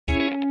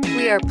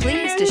We are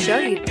pleased to show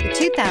you the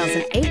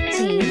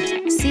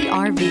 2018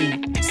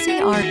 CR-V.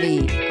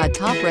 CR-V, a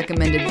top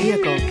recommended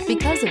vehicle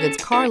because of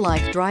its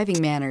car-like driving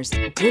manners,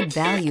 good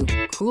value,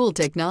 cool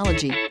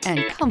technology,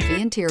 and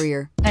comfy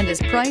interior, and is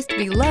priced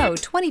below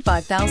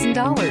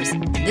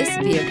 $25,000. This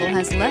vehicle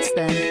has less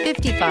than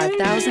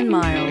 55,000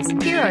 miles.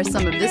 Here are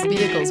some of this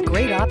vehicle's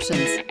great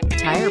options: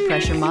 tire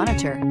pressure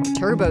monitor,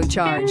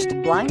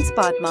 turbocharged, blind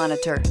spot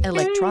monitor,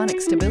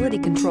 electronic stability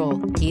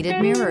control,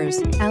 heated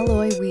mirrors,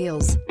 alloy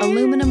wheels,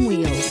 aluminum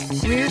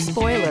wheels, rear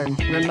spoiler,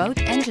 remote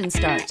engine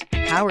start,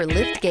 power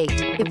lift gate.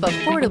 If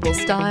affordable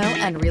style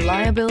and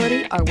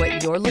reliability are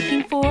what you're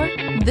looking for,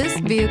 this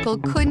vehicle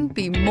couldn't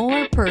be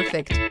more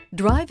perfect.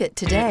 Drive it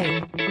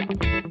today.